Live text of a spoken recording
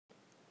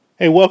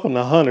Hey, welcome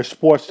to Hunter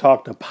Sports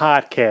Talk, the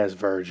podcast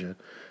version.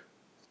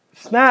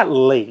 It's not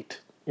late,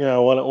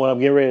 what I'm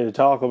getting ready to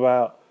talk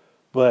about,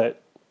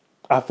 but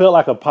I felt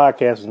like a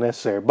podcast was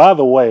necessary. By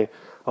the way,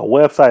 a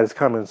website is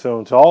coming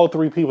soon. To all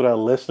three people that are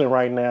listening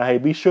right now, hey,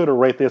 be sure to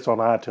rate this on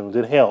iTunes.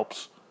 It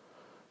helps.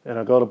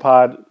 Go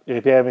to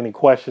if you have any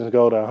questions,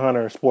 go to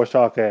Hunter Sports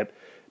Talk at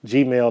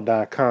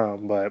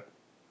gmail.com. But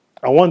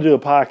I want to do a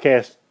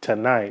podcast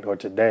tonight or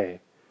today.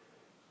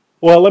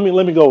 Well, let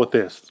me go with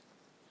this.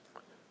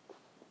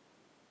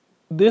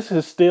 This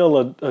is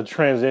still a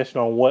transition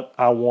on what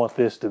I want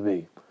this to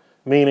be,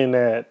 meaning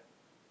that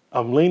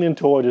I'm leaning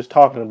toward just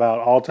talking about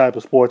all type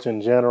of sports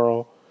in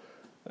general.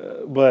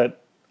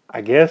 But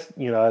I guess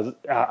as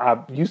I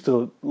used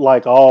to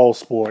like all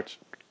sports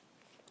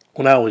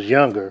when I was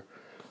younger.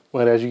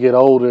 But as you get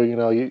older,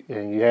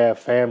 and you have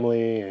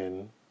family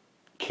and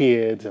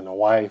kids and a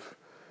wife,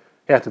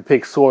 you have to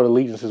pick sort of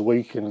allegiances where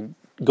you can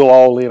go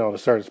all in on a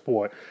certain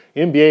sport.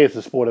 NBA is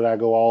the sport that I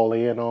go all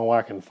in on, where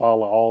I can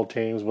follow all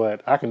teams,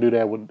 but I can do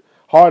that with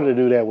harder to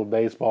do that with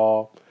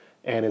baseball,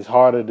 and it's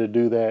harder to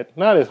do that.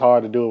 Not as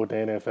hard to do it with the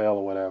NFL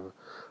or whatever,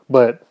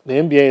 but the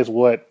NBA is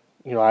what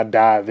I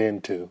dive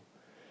into.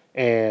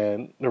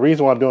 And the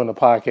reason why I'm doing the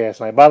podcast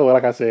tonight, by the way,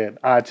 like I said,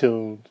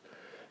 iTunes,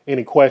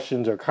 any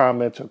questions or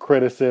comments or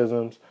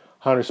criticisms,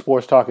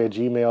 huntersportstalk at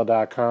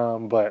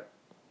gmail.com. But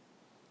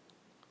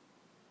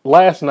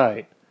last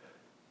night,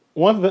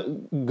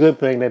 good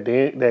thing that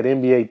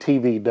NBA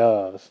TV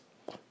does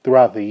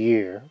throughout the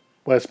year,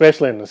 but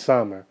especially in the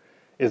summer,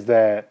 is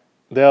that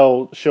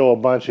they'll show a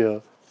bunch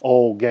of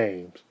old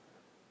games.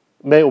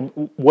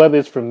 Whether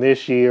it's from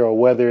this year or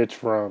whether it's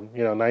from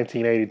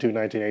 1982,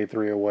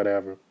 1983 or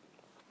whatever.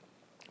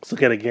 Let's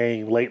look at a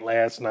game late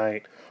last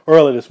night,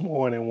 early this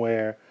morning,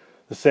 where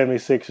the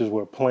 76ers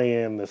were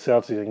playing the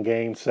Celtics in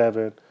Game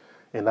 7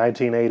 in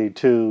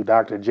 1982.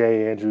 Dr.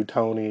 J, Andrew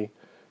Toney,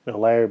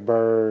 Larry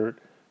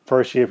Bird,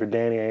 first year for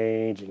Danny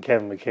Ainge and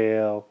Kevin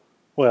McHale.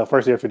 Well,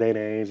 first year for Danny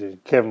Ainge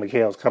and Kevin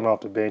McHale's coming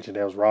off the bench, and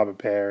that was Robert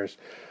Parrish.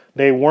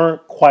 They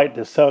weren't quite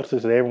the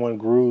Celtics that everyone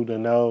grew to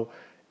know,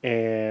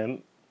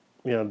 and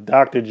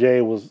Dr.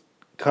 J was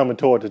coming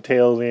toward the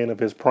tail end of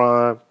his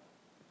prime.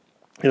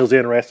 It was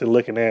interesting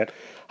looking at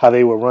how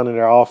they were running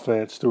their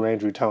offense through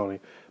Andrew Toney.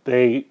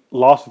 They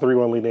lost the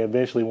 3-1 lead. They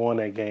eventually won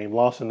that game,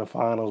 lost in the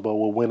finals, but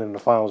will win in the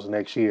finals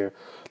next year,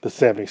 the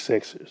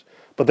 76ers.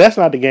 But that's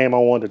not the game I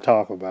wanted to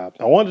talk about.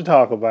 I wanted to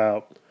talk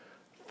about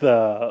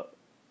the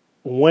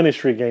winning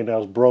streak game that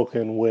was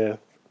broken with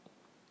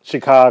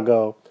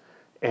Chicago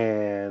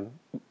and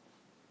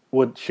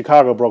what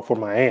Chicago broke for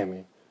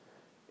Miami.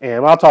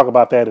 And I'll talk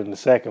about that in a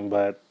second,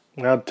 but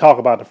I'll talk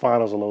about the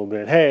finals a little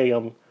bit. Hey,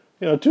 I'm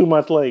 2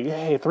 months late.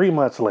 Hey, 3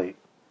 months late.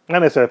 Not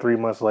necessarily 3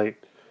 months late,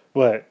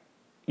 but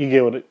you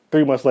get what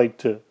 3 months late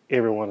to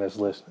everyone that's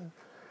listening.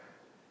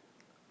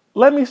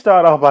 Let me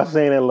start off by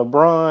saying that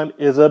LeBron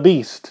is a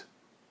beast.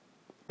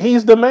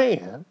 He's the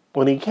man.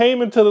 When he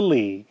came into the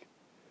league,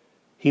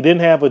 he didn't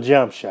have a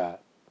jump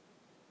shot.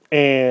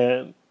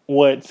 And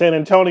what San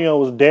Antonio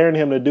was daring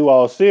him to do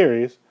all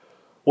series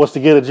was to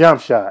get a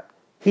jump shot.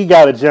 He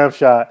got a jump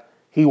shot.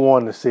 He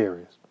won the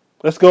series.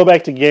 Let's go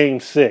back to Game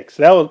 6.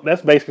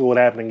 That's basically what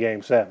happened in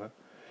Game 7.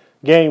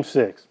 Game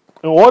 6.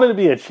 In order to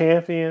be a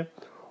champion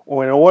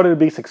or in order to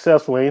be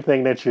successful in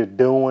anything that you're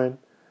doing,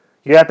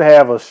 you have to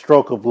have a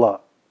stroke of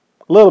luck.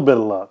 A little bit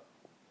of luck.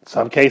 In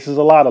some cases,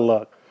 a lot of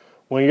luck.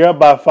 When you're up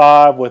by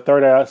 5 with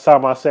 30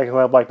 some odd seconds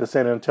left, like the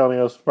San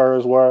Antonio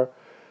Spurs were,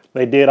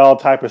 they did all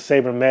type of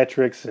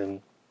sabermetrics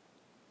and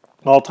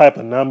all type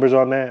of numbers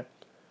on that.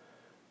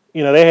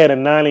 They had a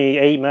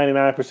 98,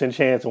 99%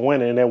 chance of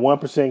winning, and that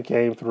 1%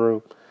 came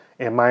through,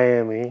 and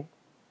Miami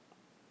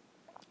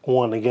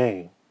won the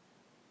game.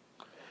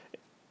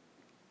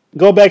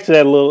 Go back to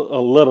that a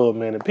little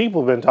minute.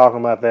 People have been talking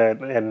about that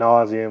ad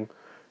nauseum,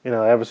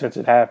 ever since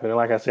it happened. And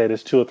like I said,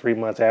 it's 2 or 3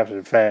 months after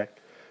the fact.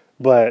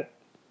 But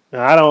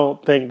I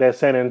don't think that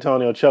San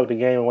Antonio choked the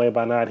game away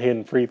by not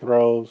hitting free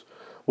throws,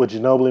 with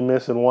Ginobili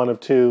missing 1 of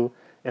 2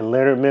 and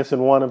Leonard missing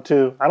 1 of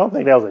 2. I don't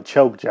think that was a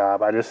choke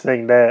job. I just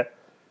think that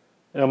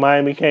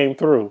Miami came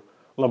through.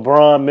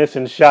 LeBron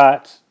missing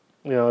shots,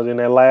 in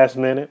that last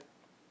minute.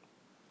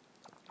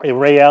 And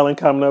Ray Allen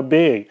coming up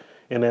big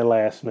in that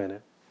last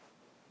minute.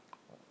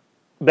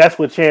 That's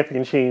what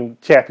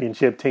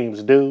championship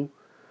teams do.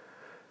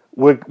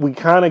 We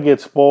kind of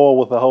get spoiled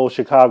with the whole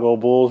Chicago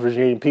Bulls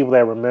regime. People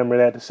that remember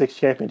that, the 6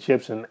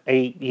 championships in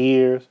 8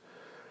 years.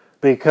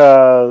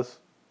 Because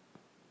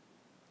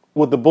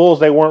with the Bulls,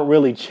 they weren't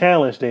really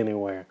challenged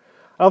anywhere.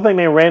 I don't think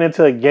they ran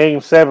into a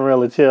Game 7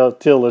 really till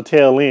the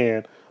tail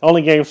end.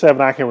 Only Game 7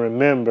 I can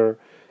remember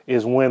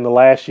is when the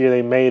last year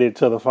they made it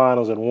to the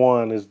finals and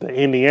won is the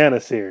Indiana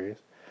series.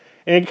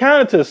 And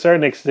kind of to a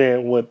certain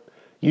extent with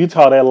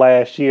Utah that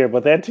last year,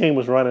 but that team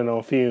was running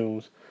on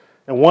fumes.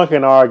 And one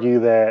can argue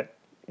that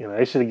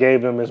they should have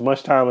gave them as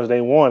much time as they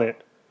wanted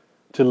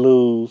to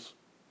lose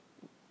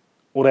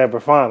whatever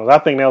finals. I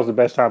think that was the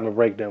best time to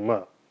break them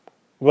up.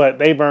 But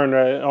they've earned,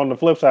 on the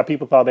flip side,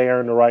 people thought they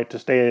earned the right to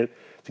stay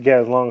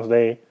together as long as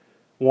they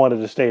wanted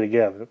to stay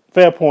together.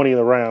 Fair point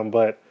either round,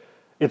 but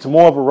it's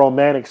more of a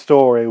romantic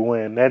story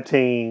when that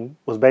team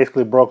was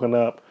basically broken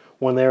up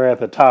when they were at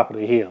the top of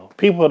the hill.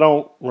 People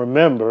don't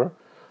remember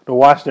the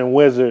Washington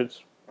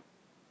Wizards,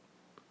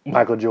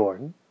 Michael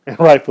Jordan, and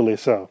rightfully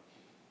so.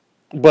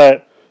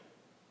 But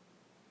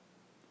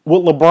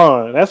with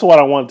LeBron, that's what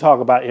I want to talk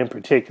about in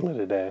particular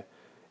today,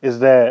 is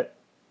that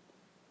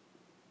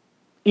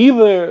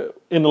either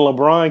in the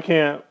LeBron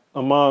camp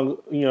among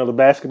the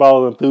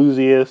basketball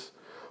enthusiasts,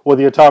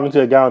 whether you're talking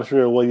to a guy on the street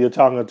or whether you're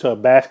talking to a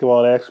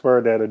basketball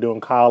expert that are doing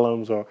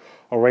columns or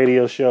a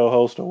radio show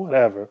host or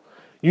whatever,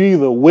 you're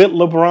either with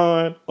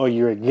LeBron or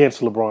you're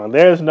against LeBron.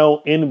 There's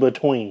no in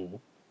between.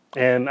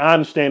 And I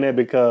understand that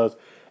because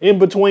in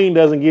between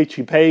doesn't get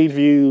you page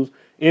views,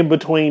 in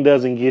between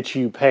doesn't get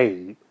you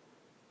paid.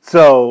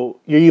 So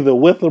you're either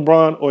with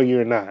LeBron or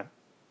you're not.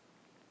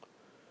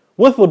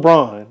 With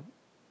LeBron,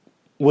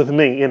 with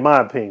me, in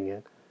my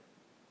opinion,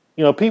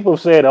 people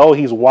have said, oh,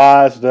 he's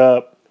wised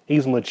up,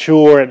 he's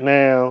matured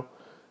now.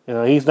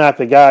 He's not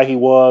the guy he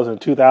was in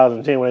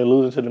 2010 when they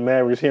losing to the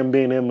Mavericks, him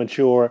being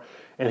immature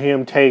and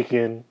him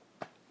taking,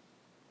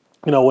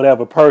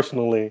 whatever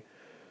personally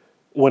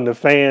when the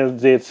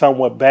fans did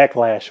somewhat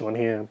backlash on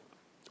him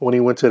when he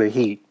went to the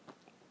Heat.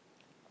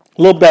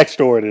 A little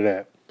backstory to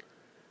that.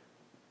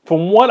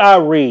 From what I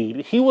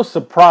read, he was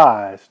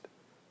surprised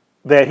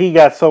that he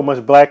got so much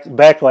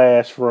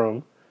backlash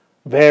from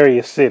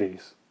various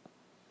cities.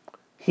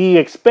 He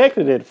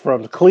expected it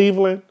from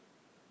Cleveland.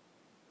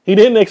 He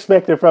didn't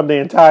expect it from the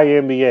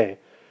entire NBA.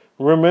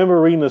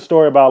 Remember reading the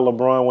story about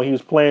LeBron when he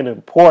was playing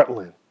in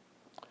Portland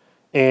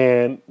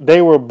and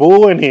they were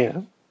booing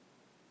him.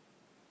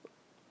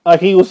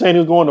 Like he was saying he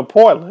was going to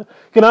Portland.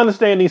 You can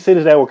understand these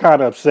cities that were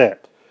kind of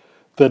upset.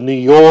 The New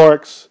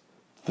Yorks,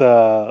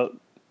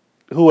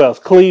 who else?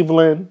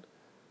 Cleveland,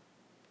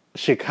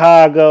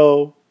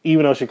 Chicago,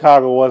 even though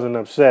Chicago wasn't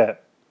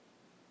upset.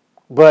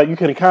 But you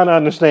can kind of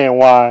understand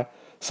why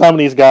some of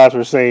these guys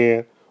were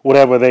saying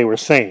whatever they were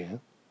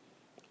saying.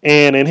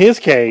 And in his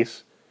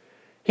case,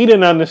 he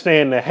didn't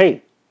understand the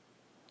hate.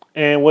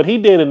 And what he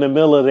did in the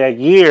middle of that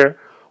year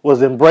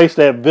was embrace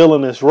that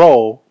villainous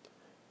role.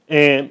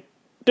 And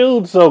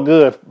dude's so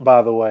good,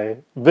 by the way.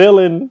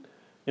 Villain,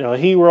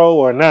 hero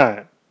or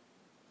not.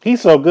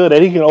 He's so good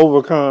that he can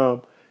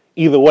overcome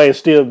either way and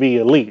still be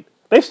elite.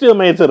 They still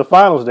made it to the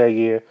finals that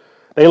year.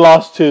 They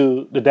lost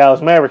to the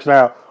Dallas Mavericks.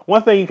 Now,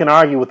 one thing you can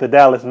argue with the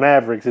Dallas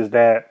Mavericks is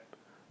that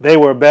they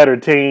were a better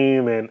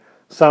team, and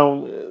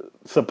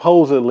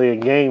supposedly in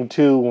game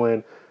 2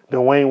 when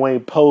Dwayne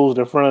Wade posed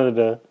in front of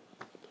the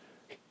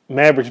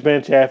Mavericks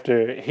bench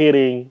after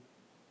hitting,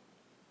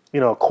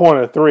 a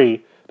corner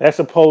 3, that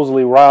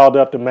supposedly riled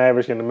up the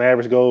Mavericks, and the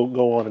Mavericks go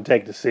on and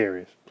take the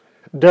series.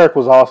 Dirk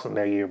was awesome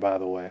that year, by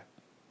the way.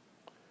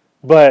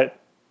 But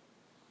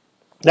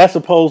that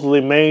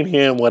supposedly made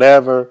him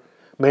whatever,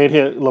 made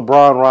him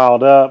LeBron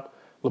riled up.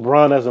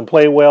 LeBron doesn't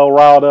play well,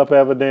 riled up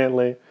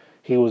evidently.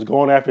 He was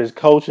going after his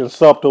coach in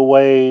subtle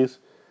ways.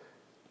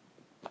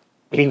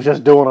 He was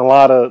just doing a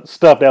lot of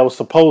stuff that was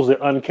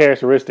supposedly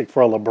uncharacteristic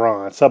for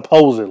LeBron,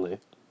 supposedly.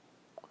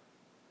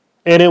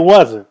 And it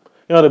wasn't.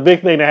 The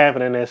big thing that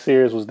happened in that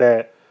series was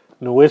that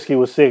Nowitzki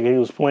was sick and he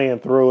was playing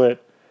through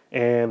it.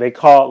 And they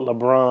caught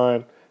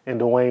LeBron and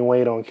Dwayne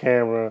Wade on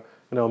camera,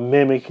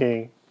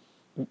 mimicking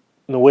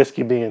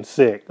Nowitzki being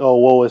sick. Oh,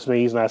 woe is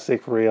me, he's not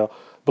sick for real.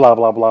 Blah,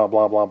 blah, blah,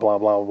 blah, blah, blah,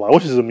 blah, blah,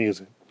 which is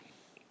amusing.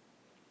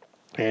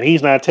 And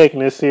he's not taking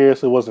this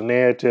seriously. It was a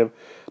narrative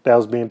that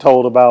was being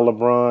told about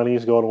LeBron.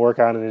 He's going to work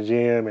out in the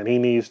gym and he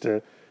needs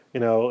to,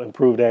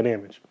 improve that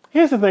image.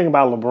 Here's the thing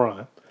about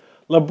LeBron.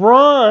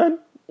 LeBron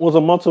was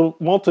a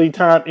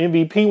multi-time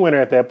MVP winner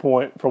at that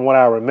point, from what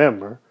I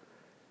remember.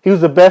 He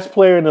was the best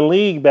player in the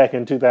league back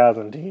in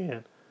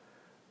 2010.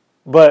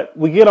 But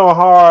we get so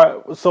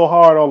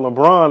hard on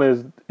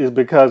LeBron is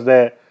because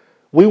that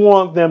we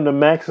want them to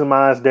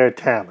maximize their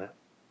talent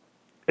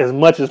as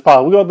much as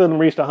possible. We want them to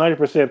reach the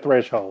 100%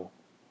 threshold.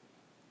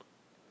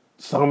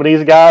 Some of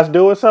these guys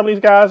do it, some of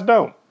these guys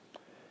don't.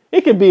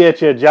 It can be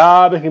at your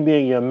job, it can be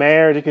in your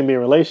marriage, it can be in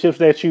relationships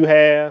that you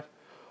have.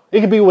 It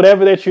can be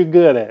whatever that you're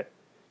good at.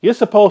 You're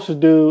supposed to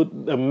do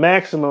the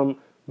maximum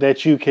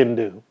that you can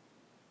do.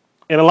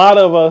 And a lot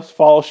of us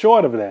fall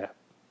short of that.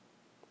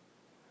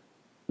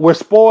 We're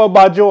spoiled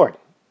by Jordan.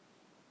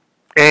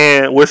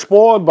 And we're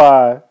spoiled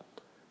by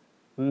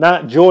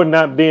Jordan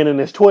not being in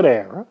his Twitter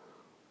era.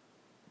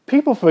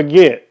 People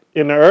forget,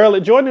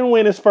 Jordan didn't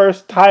win his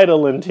first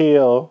title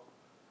until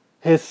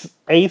his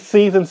 8th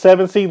season,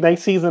 8th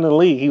season in the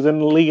league. He was in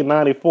the league in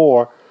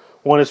 94,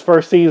 won his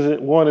first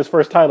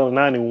title in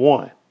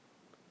 91.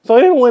 So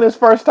he didn't win his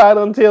first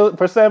title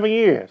for 7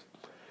 years.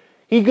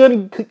 He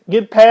couldn't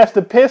get past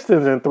the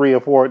Pistons in three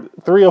or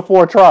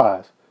four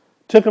tries.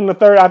 Took him to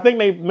third. I think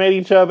they made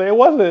each other.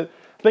 I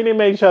think they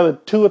made each other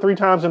 2 or 3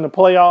 times in the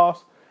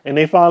playoffs, and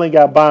they finally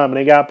got by him. And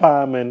they got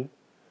by him in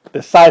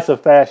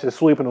decisive fashion,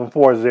 sweeping them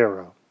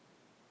 4-0.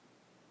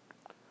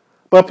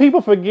 But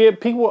people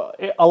forget.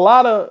 A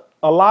lot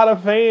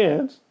of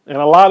fans and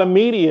a lot of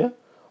media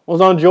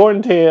was on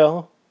Jordan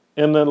tail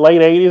in the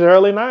late 80s,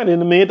 early 90s, in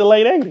the mid to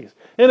late 80s.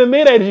 In the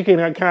mid 80s, you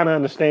can kind of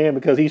understand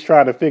because he's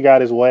trying to figure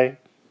out his way.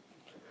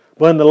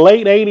 But in the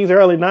late 80s,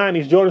 early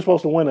 90s, Jordan's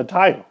supposed to win a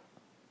title.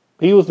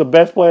 He was the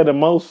best player, the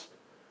most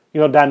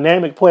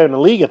dynamic player in the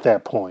league at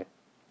that point.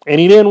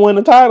 And he didn't win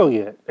the title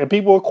yet. And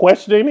people were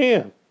questioning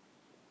him.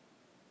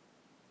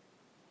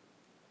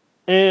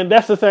 And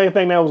that's the same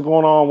thing that was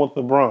going on with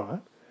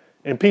LeBron.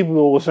 And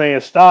people were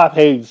saying, stop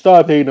hating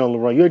on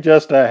LeBron. You're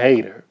just a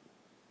hater.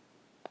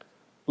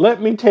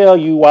 Let me tell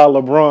you why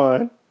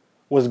LeBron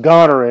was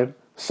garnering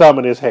some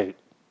of this hate.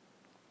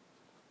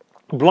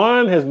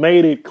 LeBron has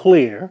made it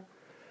clear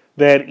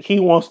that he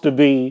wants to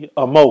be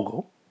a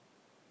mogul.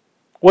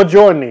 What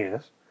Jordan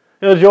is.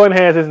 Jordan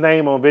has his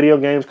name on video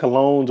games,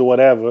 colognes, or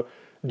whatever.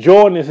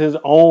 Jordan is his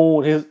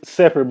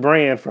separate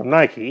brand from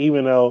Nike,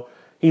 even though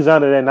he's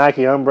under that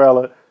Nike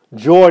umbrella.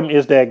 Jordan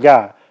is that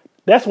guy.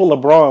 That's what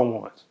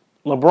LeBron wants.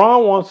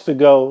 LeBron wants to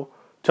go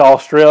to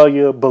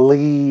Australia,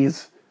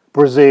 Belize,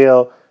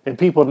 Brazil, and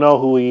people know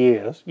who he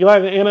is. You're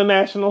like an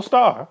international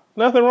star.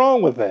 Nothing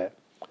wrong with that.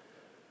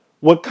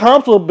 What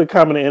comes with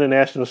becoming an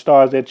international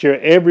star is that your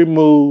every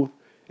move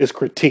is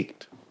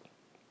critiqued.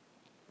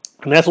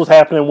 And that's what's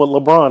happening with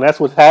LeBron. That's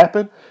what's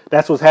happened.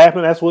 That's what's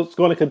happened. That's what's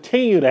going to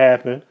continue to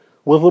happen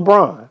with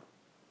LeBron.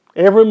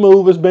 Every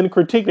move has been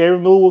critiqued. Every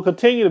move will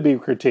continue to be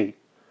critiqued.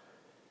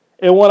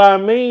 And what I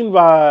mean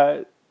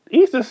by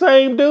he's the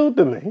same dude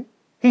to me.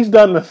 He's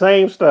done the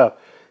same stuff.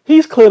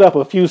 He's cleared up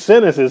a few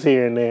sentences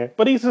here and there,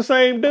 but he's the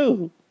same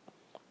dude.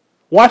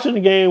 Watching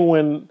the game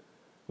when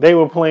they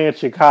were playing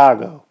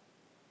Chicago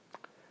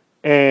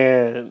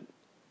and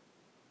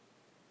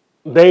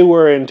they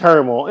were in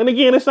turmoil. And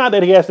again, it's not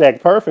that he has to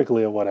act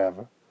perfectly or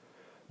whatever,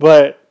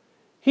 but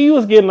he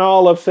was getting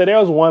all upset. There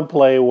was one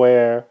play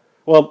where,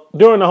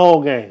 during the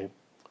whole game,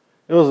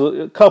 there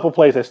was a couple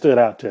plays that stood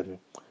out to me.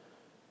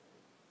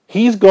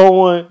 He's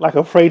going like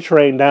a freight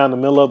train down the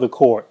middle of the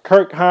court.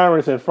 Kirk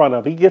Hinrich's in front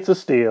of him. He gets a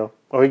steal,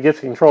 or he gets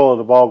control of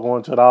the ball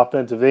going to the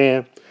offensive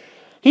end.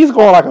 He's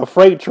going like a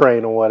freight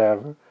train or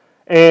whatever.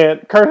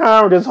 And Kirk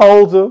Hinrich just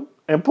holds him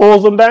and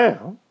pulls him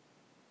down.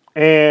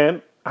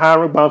 And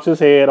Hinrich bumps his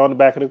head on the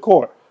back of the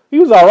court. He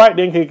was all right,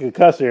 didn't get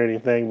concussed or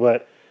anything,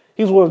 but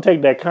he was willing to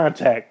take that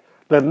contact.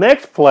 The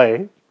next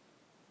play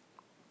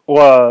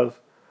was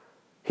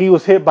he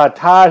was hit by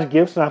Taj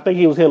Gibson. I think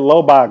he was hit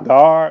low by a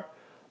guard,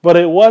 but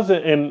it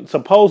wasn't, and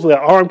supposedly an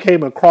arm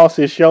came across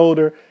his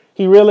shoulder.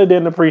 He really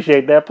didn't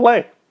appreciate that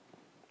play.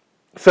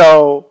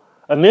 So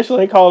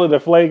initially they called it a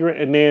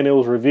flagrant, and then it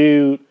was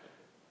reviewed.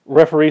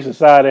 Referees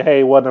decided, hey,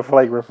 it wasn't a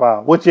flagrant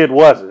foul, which it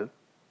wasn't.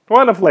 It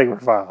wasn't a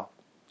flagrant foul.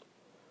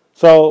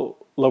 So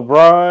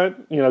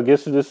LeBron,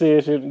 gets the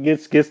decision,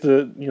 gets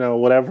the,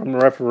 whatever from the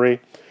referee.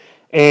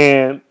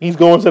 And he's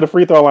going to the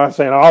free throw line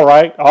saying, all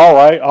right, all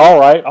right, all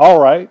right, all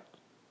right.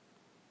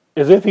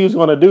 As if he was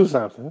going to do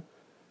something.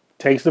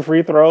 Takes the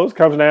free throws,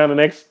 comes down the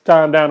next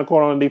time down the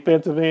court on the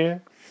defensive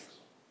end.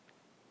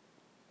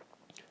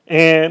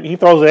 And he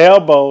throws the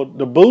elbow,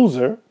 the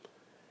boozer,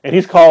 and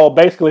he's called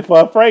basically for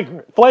a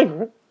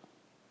flagrant.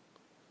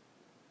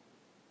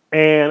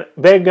 And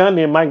Van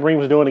Gundy and Mike Breen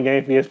was doing the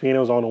game for ESPN. It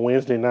was on a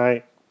Wednesday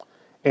night.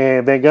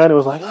 And Van Gundy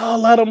was like, oh,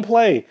 let them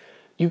play.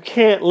 You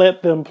can't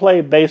let them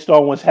play based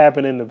on what's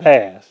happened in the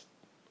past.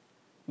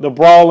 The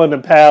brawl in the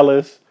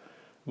Palace,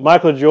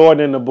 Michael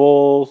Jordan and the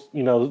Bulls,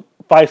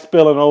 fight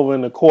spilling over in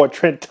the court,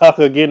 Trent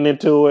Tucker getting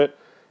into it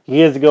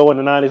years ago in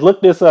the 90s.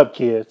 Look this up,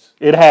 kids.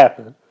 It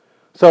happened.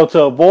 So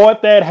to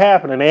avoid that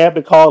happening, they have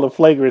to call the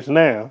flagrants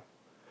now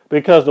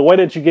because the way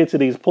that you get to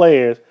these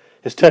players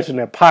is touching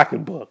their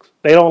pocketbooks.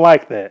 They don't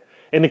like that.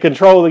 And to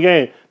control the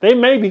game, they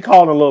may be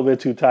calling a little bit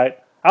too tight.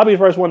 I'll be the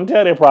first one to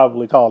tell they're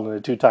probably calling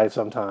it too tight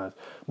sometimes.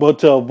 But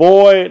to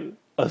avoid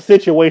a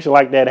situation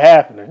like that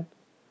happening,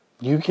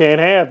 you can't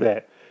have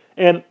that.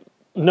 And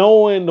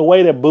knowing the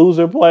way that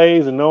Boozer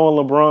plays and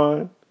knowing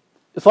LeBron,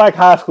 it's like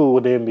high school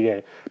with the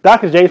NBA.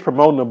 Dr. J's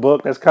promoting a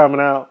book that's coming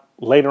out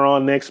later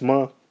on next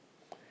month.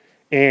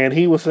 And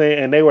he was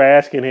saying, and they were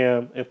asking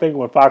him, I think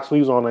when he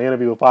was on an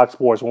interview with Fox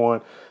Sports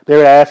 1, they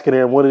were asking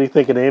him, what did he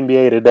think of the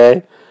NBA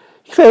today?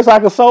 He said it's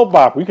like a soap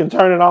opera. You can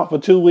turn it off for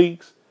 2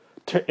 weeks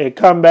and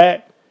come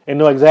back and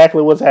know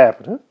exactly what's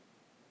happening.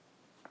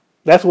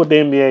 That's what the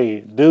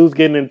NBA is. Dudes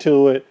getting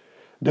into it.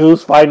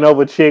 Dudes fighting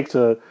over chicks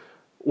or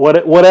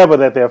whatever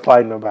that they're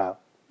fighting about.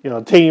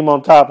 Team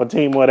on top of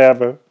team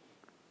whatever.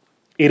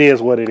 It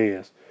is what it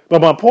is.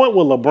 But my point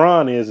with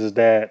LeBron is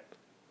that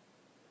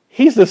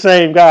he's the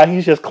same guy.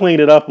 He's just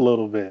cleaned it up a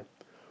little bit.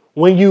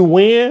 When you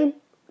win,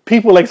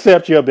 people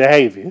accept your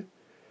behavior.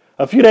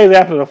 A few days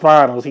after the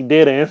finals, he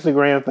did an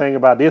Instagram thing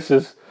about this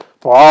is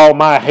for all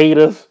my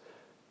haters.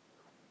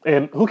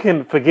 And who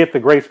can forget the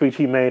great speech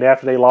he made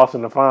after they lost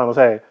in the finals?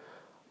 Hey,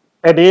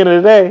 at the end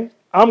of the day,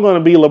 I'm going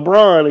to be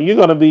LeBron and you're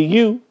going to be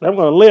you. I'm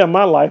going to live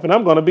my life and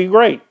I'm going to be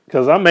great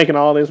because I'm making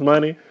all this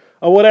money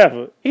or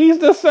whatever. He's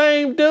the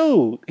same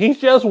dude. He's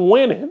just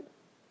winning.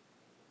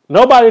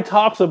 Nobody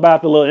talks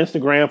about the little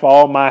Instagram for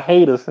all my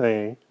haters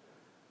thing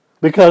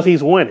because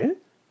he's winning.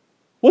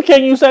 What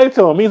can you say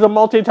to him? He's a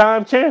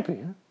multi-time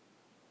champion.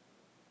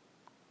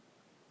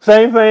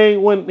 Same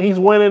thing when he's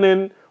winning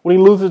and when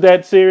he loses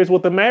that series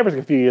with the Mavericks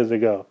a few years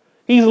ago.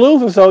 He's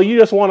losing, so you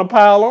just want to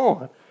pile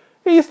on.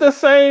 He's the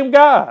same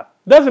guy.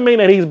 Doesn't mean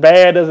that he's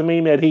bad, doesn't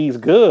mean that he's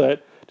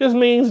good. Just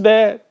means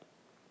that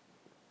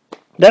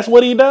that's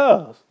what he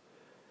does.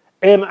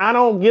 And I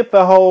don't get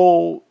the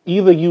whole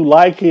either you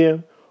like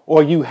him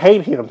or you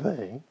hate him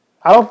thing.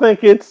 I don't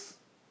think it's,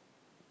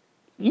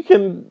 you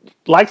can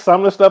like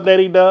some of the stuff that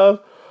he does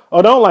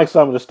or don't like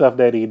some of the stuff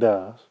that he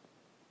does.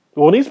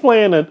 When he's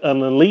playing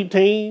an elite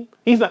team,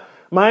 he's not,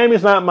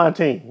 Miami's not my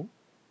team.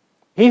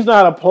 He's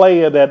not a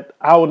player that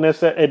I would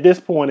necessarily, at this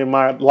point in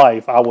my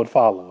life, I would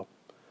follow.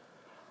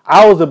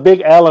 I was a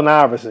big Allen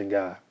Iverson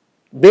guy.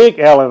 Big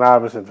Allen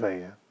Iverson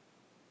fan.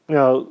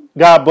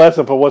 God bless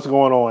him for what's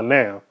going on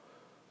now.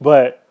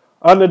 But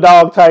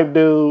underdog type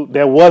dude,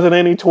 there wasn't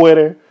any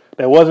Twitter,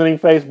 there wasn't any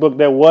Facebook,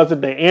 there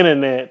wasn't the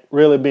internet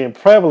really being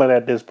prevalent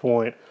at this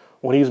point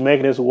when he's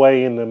making his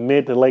way in the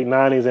mid to late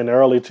 90s and the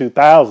early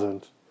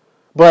 2000s.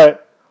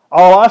 But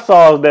all I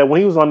saw is that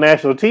when he was on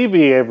national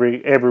TV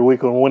every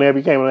week or whenever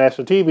he came on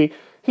national TV,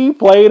 he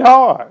played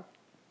hard.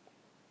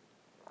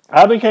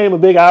 I became a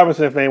big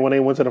Iverson fan when they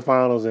went to the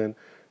finals in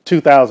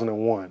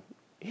 2001.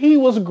 He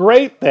was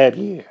great that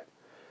year.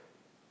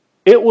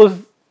 It was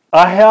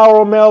a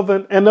Harold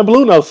Melvin and the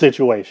Blue Note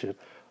situation.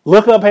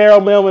 Look up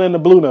Harold Melvin and the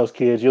Blue Notes,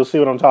 kids. You'll see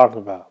what I'm talking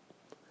about.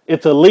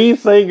 It's a lead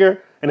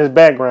singer and his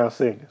background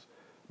singers.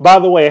 By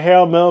the way,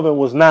 Harold Melvin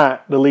was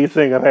not the lead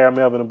singer of Harold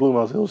Melvin and the Blue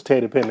Notes. It was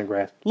Teddy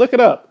Pendergrass. Look it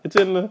up. It's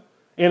in the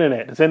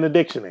internet. It's in the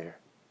dictionary.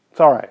 It's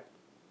all right.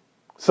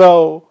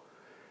 So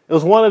it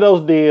was one of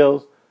those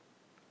deals.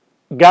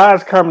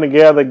 Guys coming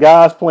together,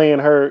 guys playing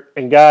hurt,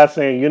 and guys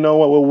saying, you know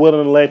what, we're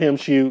willing to let him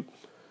shoot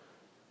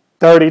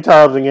 30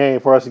 times a game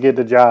for us to get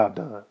the job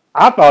done.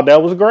 I thought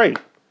that was great.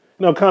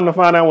 Come to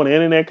find out when the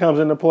internet comes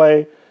into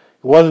play,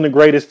 he wasn't the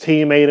greatest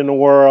teammate in the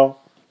world.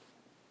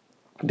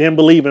 Didn't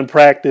believe in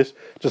practice.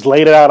 Just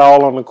laid it out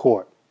all on the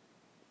court.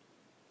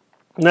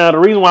 Now, the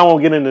reason why I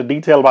won't get into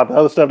detail about the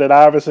other stuff that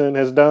Iverson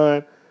has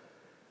done,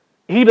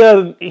 he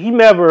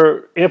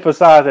never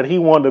emphasized that he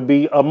wanted to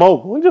be a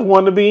mogul. He just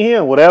wanted to be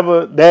him,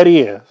 whatever that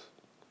is.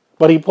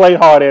 But he played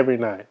hard every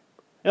night.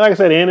 And like I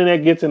said, the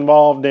internet gets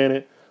involved in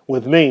it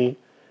with me.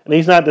 And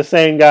he's not the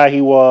same guy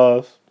he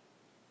was,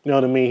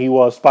 he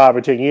was 5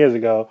 or 10 years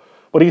ago.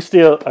 But he's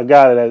still a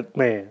guy that,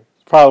 man,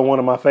 is probably one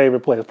of my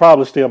favorite players.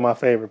 Probably still my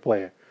favorite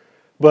player.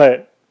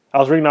 But I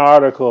was reading an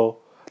article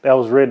that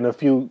was written a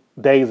few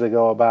days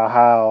ago about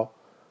how,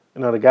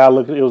 the guy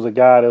it was a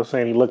guy that was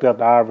saying he looked up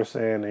to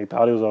Iverson and he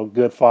thought he was a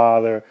good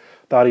father,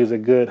 thought he was a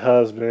good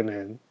husband,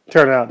 and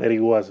turned out that he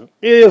wasn't.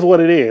 It is what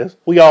it is.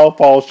 We all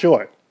fall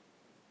short.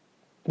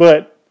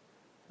 But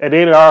at the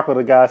end of the article,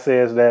 the guy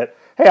says that,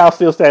 hey, I'll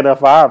still stand up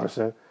for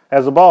Iverson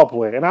as a ball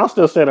player. And I'll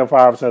still stand up for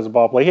Iverson as a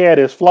ball player. He had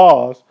his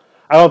flaws.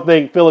 I don't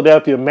think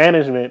Philadelphia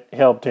management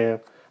helped him.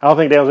 I don't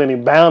think there was any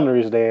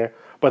boundaries there.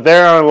 But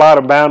there aren't a lot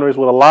of boundaries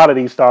with a lot of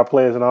these star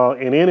players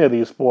in any of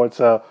these sports.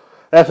 So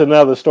that's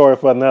another story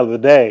for another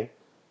day.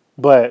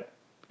 But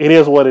it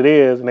is what it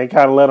is. And they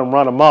kind of let him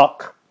run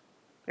amok.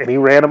 And he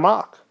ran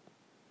amok.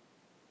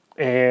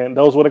 And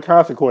those were the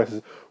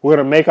consequences. We're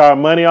going to make our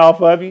money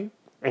off of you.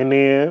 And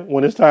then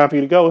when it's time for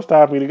you to go, it's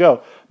time for you to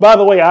go. By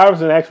the way,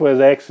 Iverson actually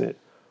has exit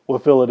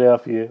with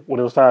Philadelphia when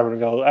it was time for him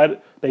to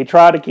go. They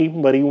tried to keep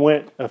him, but he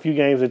went a few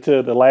games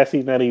into the last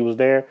season that he was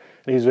there.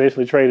 And he's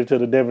eventually traded to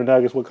the Denver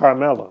Nuggets with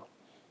Carmelo.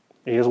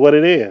 It is what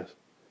it is.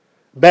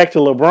 Back to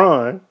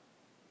LeBron.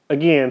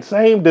 Again,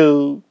 same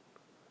dude.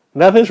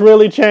 Nothing's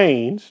really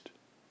changed.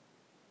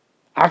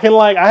 I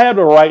have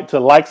the right to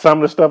like some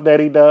of the stuff that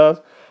he does.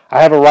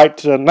 I have a right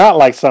to not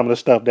like some of the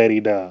stuff that he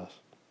does.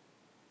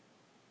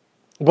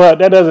 But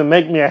that doesn't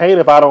make me a hater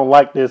if I don't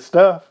like this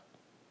stuff.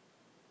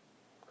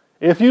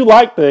 If you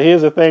like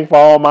here's the thing for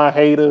all my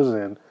haters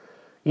and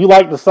you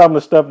like some of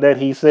the stuff that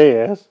he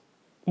says,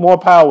 more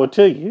power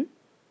to you.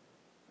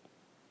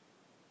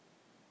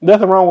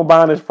 Nothing wrong with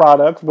buying his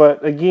products,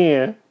 but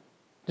again,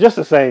 just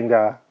the same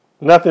guy.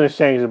 Nothing has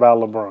changed about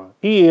LeBron.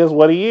 He is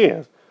what he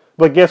is.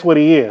 But guess what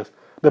he is?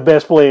 The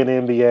best player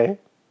in the NBA.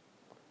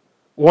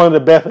 One of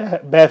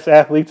the best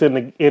athletes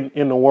in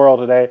the world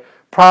today.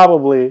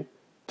 Probably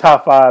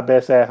top 5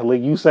 best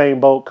athlete. Usain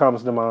Bolt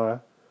comes to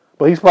mind.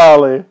 But he's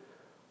probably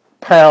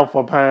pound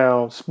for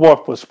pound,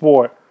 sport for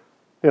sport.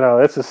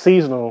 It's a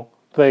seasonal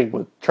thing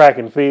with track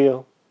and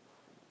field.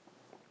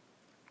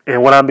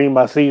 And what I mean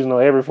by seasonal,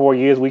 every 4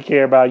 years we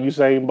care about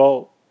Usain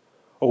Bolt.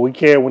 Or we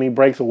care when he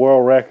breaks a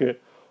world record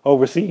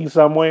overseas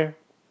somewhere.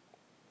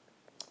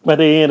 But at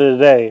the end of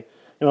the day,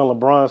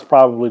 LeBron's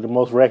probably the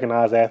most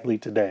recognized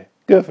athlete today.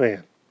 Good for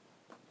him.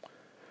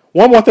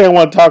 One more thing I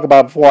want to talk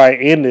about before I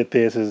ended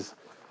this is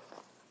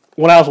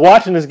when I was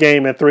watching this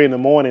game at 3 in the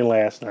morning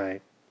last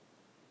night,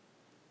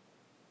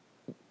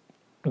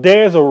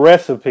 there's a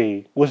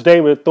recipe which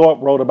David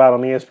Thorpe wrote about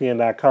on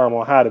ESPN.com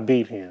on how to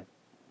beat him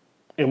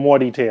in more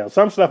detail.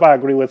 Some stuff I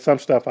agree with, some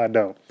stuff I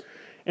don't.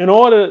 And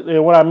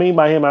what I mean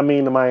by him, I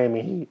mean the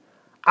Miami Heat.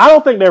 I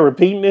don't think they're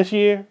repeating this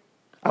year.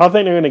 I don't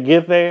think they're going to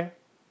get there.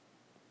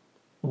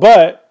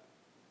 But,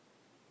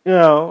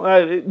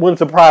 it wouldn't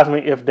surprise me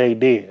if they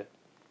did.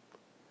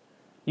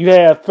 You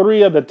have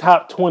 3 of the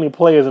top 20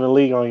 players in the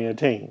league on your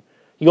team.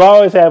 You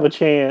always have a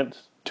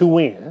chance to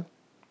win.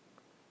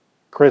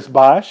 Chris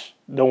Bosh,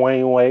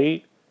 Dwayne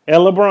Wade, and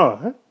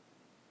LeBron.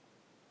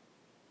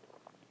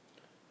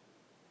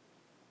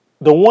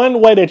 The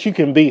one way that you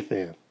can beat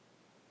them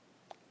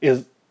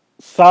is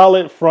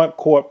solid front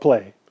court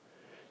play.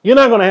 You're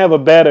not going to have a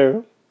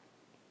better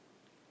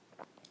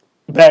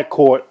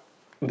backcourt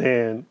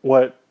than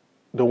what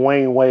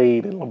Dwayne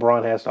Wade and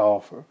LeBron has to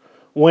offer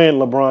when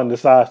LeBron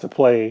decides to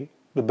play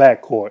the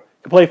backcourt.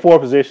 You can play 4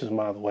 positions,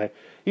 by the way.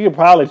 You can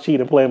probably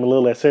cheat and play him a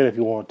little at center if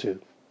you want to.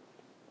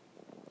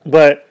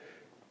 But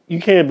you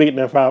can't beat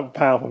them pound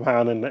for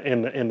pound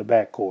in the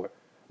backcourt.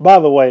 By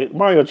the way,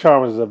 Mario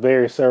Chalmers is a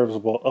very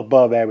serviceable,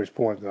 above average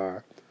point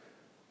guard.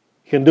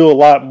 He can do a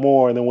lot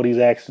more than what he's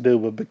asked to do,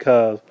 but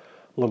because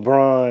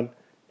LeBron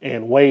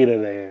and Wade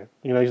are there,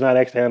 he's not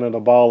asked to handle the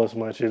ball as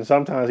much, and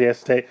sometimes he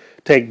has to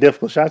take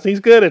difficult shots. He's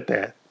good at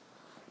that.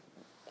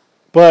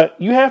 But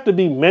you have to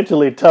be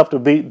mentally tough to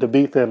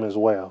beat them as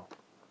well.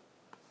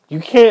 You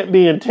can't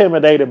be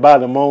intimidated by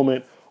the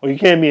moment, or you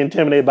can't be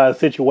intimidated by the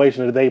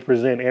situation that they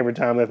present every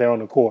time that they're on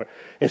the court,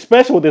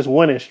 especially with this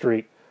winning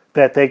streak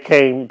that they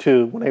came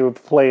to when they would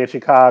play in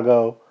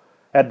Chicago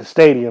at the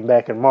stadium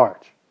back in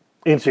March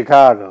in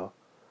Chicago.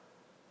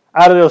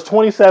 Out of those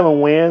 27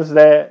 wins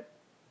that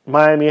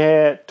Miami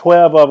had,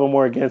 12 of them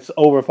were against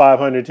over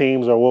 500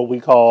 teams, or what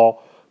we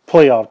call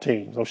playoff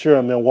teams. I'm sure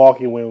a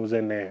Milwaukee win was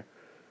in there.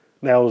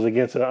 That was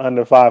against an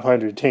under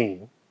 500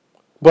 team.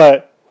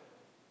 But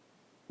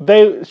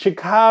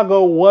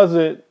Chicago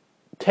wasn't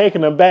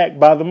taken aback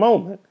by the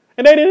moment.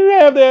 And they didn't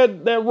have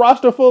that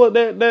roster full of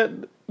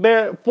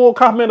their full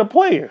complement of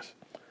players.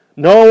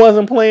 Noah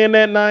wasn't playing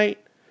that night.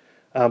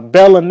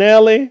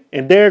 Bellinelli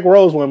and Derrick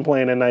Rose wasn't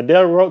playing that night.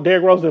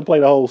 Derrick Rose didn't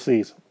play the whole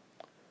season.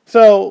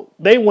 So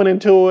they went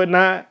into it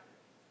not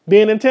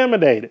being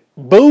intimidated.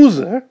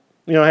 Boozer,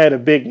 had a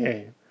big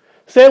game.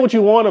 Say what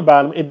you want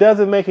about him. It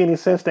doesn't make any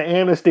sense to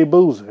amnesty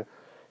Boozer.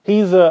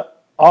 He's an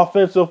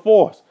offensive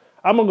force.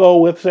 I'm going to go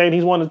with saying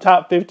he's one of the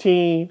top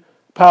 15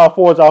 power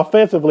forwards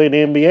offensively in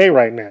the NBA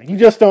right now. You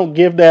just don't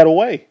give that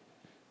away.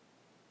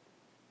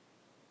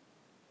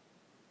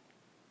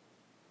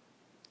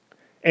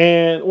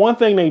 And one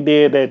thing they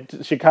did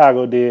that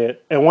Chicago did,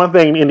 and one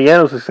thing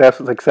Indiana was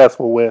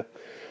successful with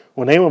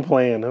when they were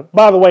playing them.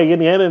 By the way,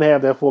 Indiana didn't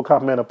have their full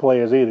complement of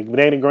players either.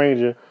 Danny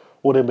Granger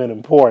would have been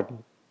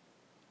important.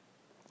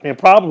 And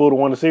probably would have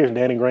won the series.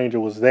 Danny Granger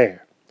was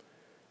there.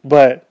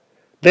 But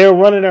they were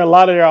running a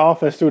lot of their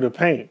offense through the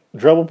paint.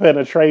 Dribble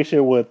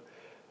penetration with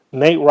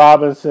Nate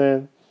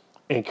Robinson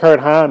and Kurt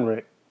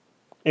Heinrich.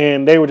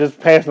 And they were just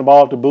passing the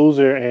ball to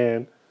Boozer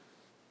and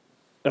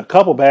a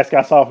couple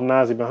baskets I saw from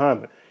Nazi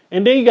Muhammad.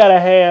 And then you got to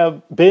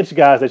have bench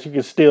guys that you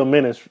can steal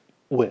minutes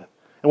with.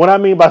 And what I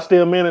mean by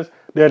steal minutes,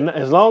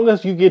 as long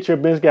as you get your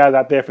bench guys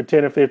out there for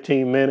 10 or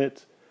 15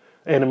 minutes,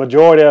 and the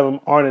majority of them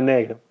aren't a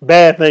negative,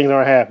 bad things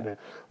aren't happening.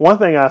 One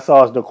thing I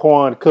saw is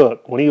Daquan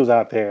Cook when he was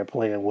out there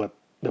playing with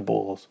the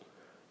Bulls.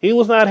 He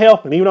was not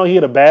helping, even though he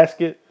hit a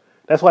basket.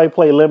 That's why he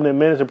played limited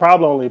minutes. He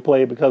probably only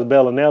played because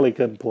Bellinelli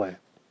couldn't play.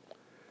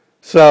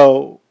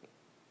 So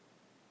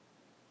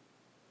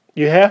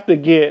you have to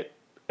get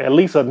at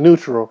least a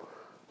neutral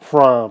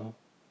from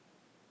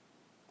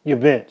your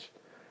bench.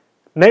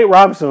 Nate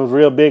Robinson was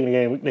real big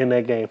in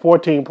that game.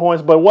 14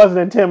 points, but wasn't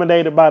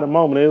intimidated by the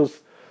moment. It was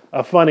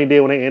a funny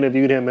deal when they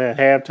interviewed him at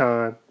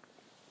halftime.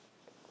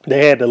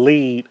 They had the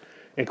lead,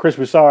 and Chris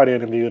Broussard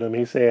interviewed him.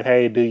 He said,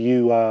 "Hey, do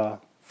you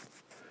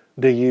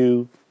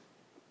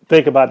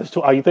think about this?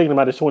 Are you thinking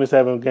about this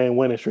 27-game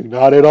winning streak?"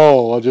 "Not at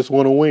all. I just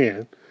want to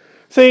win."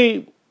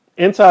 See,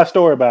 inside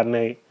story about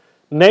Nate.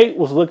 Nate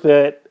was looked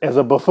at as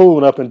a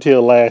buffoon up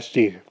until last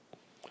year,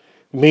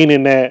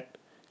 meaning that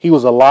he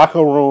was a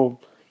locker room.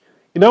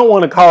 You don't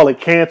want to call it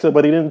cancer,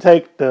 but he didn't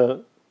take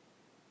the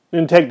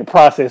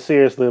process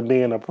seriously of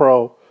being a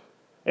pro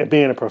and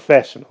being a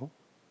professional.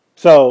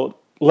 So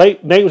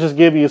Nate was just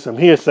giving you some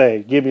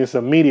hearsay, giving you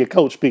some media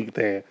coach speak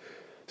there,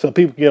 so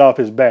people get off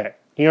his back.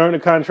 He earned a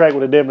contract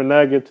with the Denver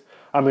Nuggets.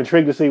 I'm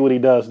intrigued to see what he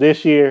does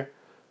this year,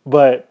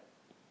 but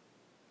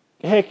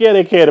heck yeah,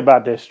 they cared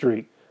about that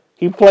streak.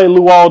 He played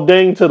Luol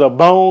Deng to the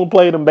bone,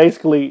 played him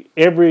basically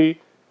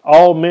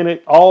all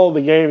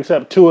the game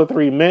except 2 or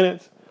 3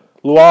 minutes.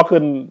 Luol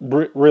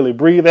couldn't really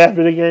breathe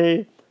after the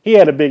game. He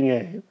had a big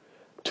game.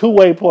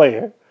 Two-way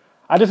player.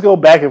 I just go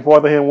back and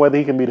forth with him whether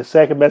he can be the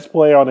second best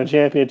player on the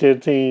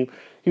championship team.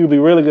 He would be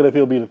really good if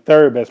he'll be the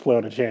third best player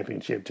on the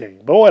championship team.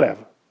 But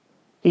whatever.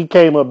 He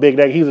came up big.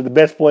 He was the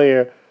best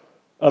player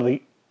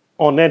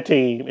on that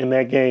team in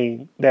that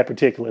game that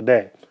particular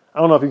day. I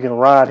don't know if you can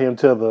ride him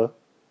till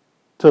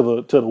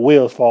the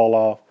wheels fall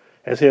off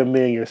as him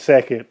being your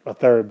second or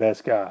third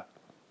best guy.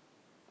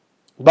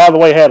 By the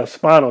way, had a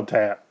spinal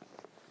tap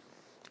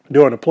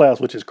during the playoffs,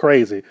 which is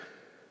crazy.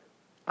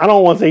 I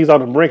don't want to say he's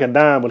on the brink of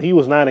dying, but he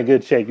was not in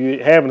good shape.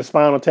 You having the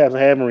spinal taps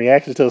and having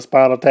reactions to the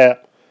spinal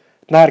tap,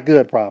 not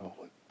good probably.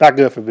 Not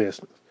good for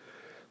business.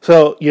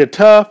 So your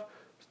tough,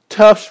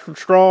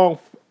 strong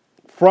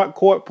front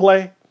court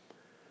play,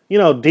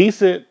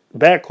 decent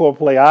backcourt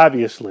play,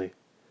 obviously,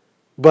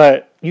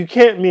 but you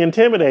can't be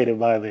intimidated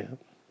by them.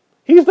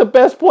 He's the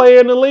best player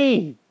in the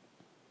league.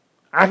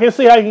 I can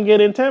see how you can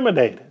get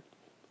intimidated.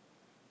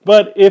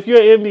 But if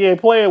you're an NBA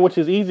player, which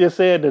is easier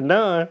said than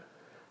done,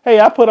 hey,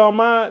 I put on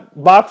my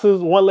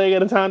boxes one leg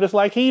at a time just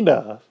like he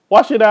does.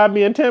 Why should I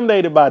be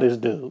intimidated by this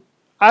dude?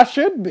 I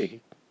should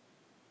be.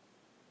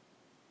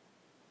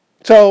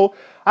 So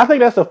I think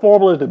that's the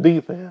formula to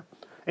beat them.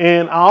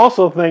 And I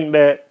also think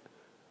that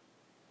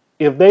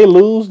if they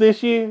lose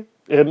this year,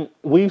 and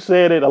we've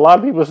said it, a lot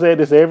of people said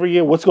this every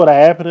year, what's going to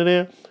happen to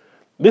them?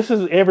 This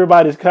is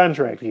everybody's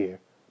contract here.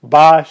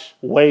 Bosh,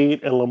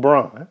 Wade, and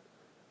LeBron.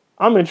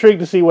 I'm intrigued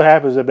to see what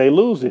happens if they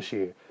lose this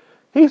year.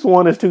 He's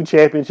won his 2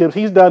 championships.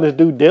 He's done his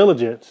due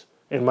diligence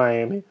in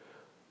Miami.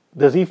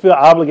 Does he feel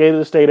obligated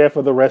to stay there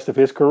for the rest of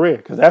his career?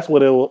 Because that's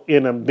what it will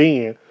end up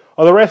being.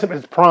 Or the rest of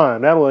his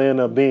prime. That will end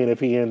up being if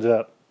he ends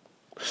up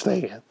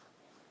staying.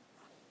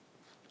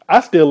 I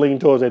still lean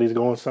towards that he's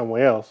going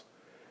somewhere else.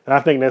 And I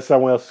think that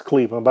somewhere else is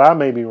Cleveland. But I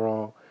may be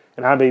wrong.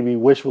 And I may be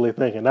wishfully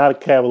thinking. Not a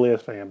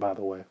Cavaliers fan, by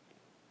the way.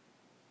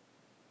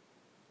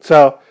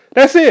 So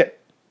that's it.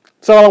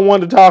 That's all I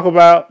wanted to talk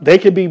about. They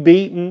could be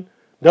beaten.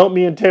 Don't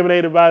be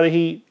intimidated by the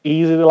Heat.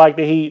 Easy to like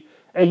the Heat.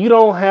 And you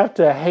don't have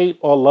to hate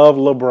or love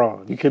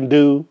LeBron. You can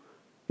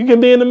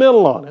be in the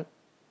middle on it.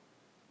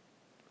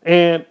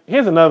 And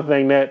here's another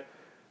thing that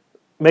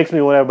makes me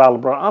whatever about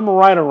LeBron. I'm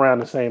right around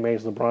the same age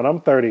as LeBron.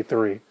 I'm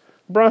 33.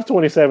 LeBron's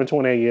 27,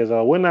 28 years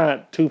old. We're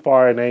not too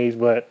far in age,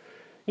 but,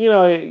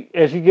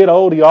 as you get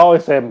older, you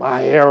always say,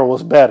 my era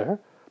was better.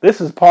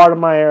 This is part of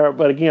my era,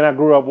 but again, I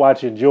grew up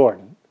watching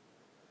Jordan.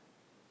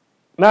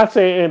 Not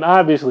saying, and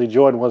obviously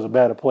Jordan was a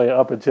better player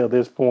up until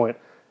this point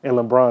in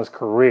LeBron's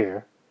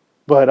career.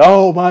 But,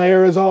 my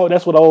era's all,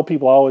 that's what old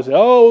people always say.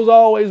 Oh, it was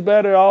always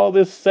better, all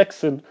this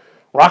sex and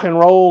rock and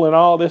roll and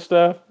all this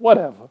stuff.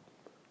 Whatever.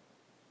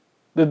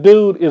 The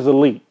dude is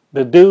elite.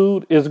 The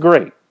dude is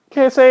great.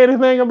 Can't say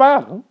anything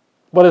about him.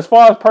 But as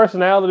far as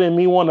personality and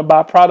me wanting to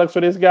buy products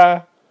for this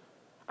guy,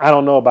 I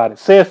don't know about it.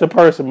 Says the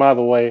person, by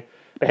the way,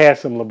 that has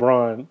some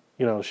LeBron,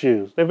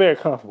 shoes. They're very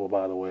comfortable,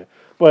 by the way.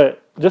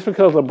 But just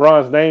because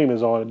LeBron's name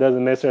is on it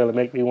doesn't necessarily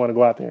make me want to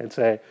go out there and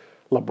say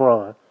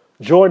LeBron.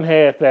 Jordan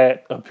had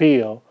that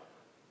appeal.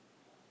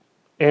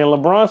 And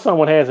LeBron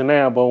somewhat has it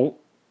now, but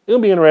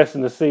it'll be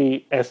interesting to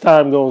see as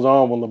time goes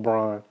on with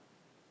LeBron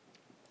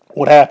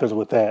what happens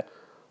with that,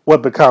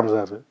 what becomes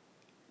of it.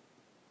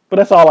 But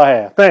that's all I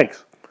have.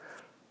 Thanks.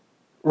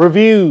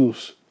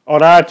 Reviews on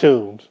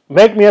iTunes.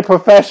 Make me a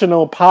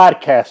professional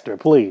podcaster,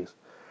 please.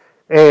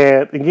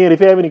 And again,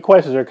 if you have any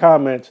questions or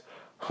comments,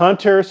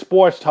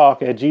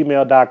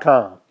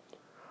 huntersportstalk@gmail.com.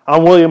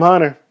 I'm William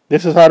Hunter.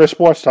 This is Hunter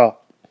Sports Talk.